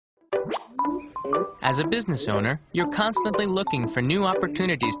As a business owner, you're constantly looking for new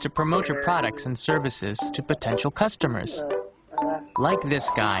opportunities to promote your products and services to potential customers. Like this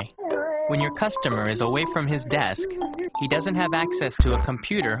guy. When your customer is away from his desk, he doesn't have access to a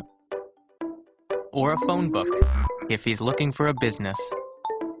computer or a phone book if he's looking for a business.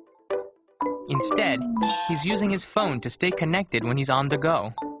 Instead, he's using his phone to stay connected when he's on the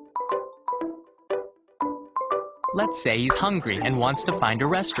go. Let's say he's hungry and wants to find a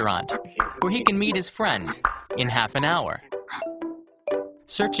restaurant where he can meet his friend in half an hour.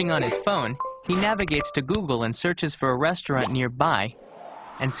 Searching on his phone, he navigates to Google and searches for a restaurant nearby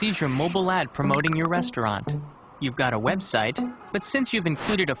and sees your mobile ad promoting your restaurant. You've got a website, but since you've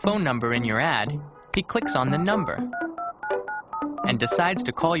included a phone number in your ad, he clicks on the number and decides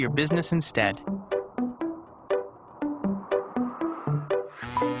to call your business instead.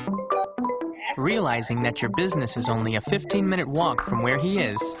 Realizing that your business is only a 15-minute walk from where he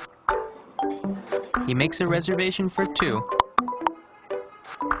is, he makes a reservation for 2,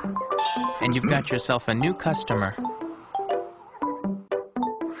 and you've got yourself a new customer.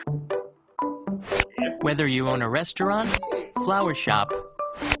 Whether you own a restaurant, flower shop,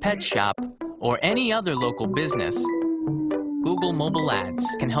 pet shop, or any other local business, Google Mobile Ads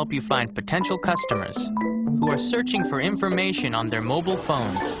can help you find potential customers who are searching for information on their mobile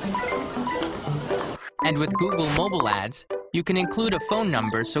phones. And with Google Mobile Ads, you can include a phone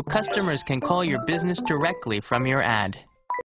number so customers can call your business directly from your ad.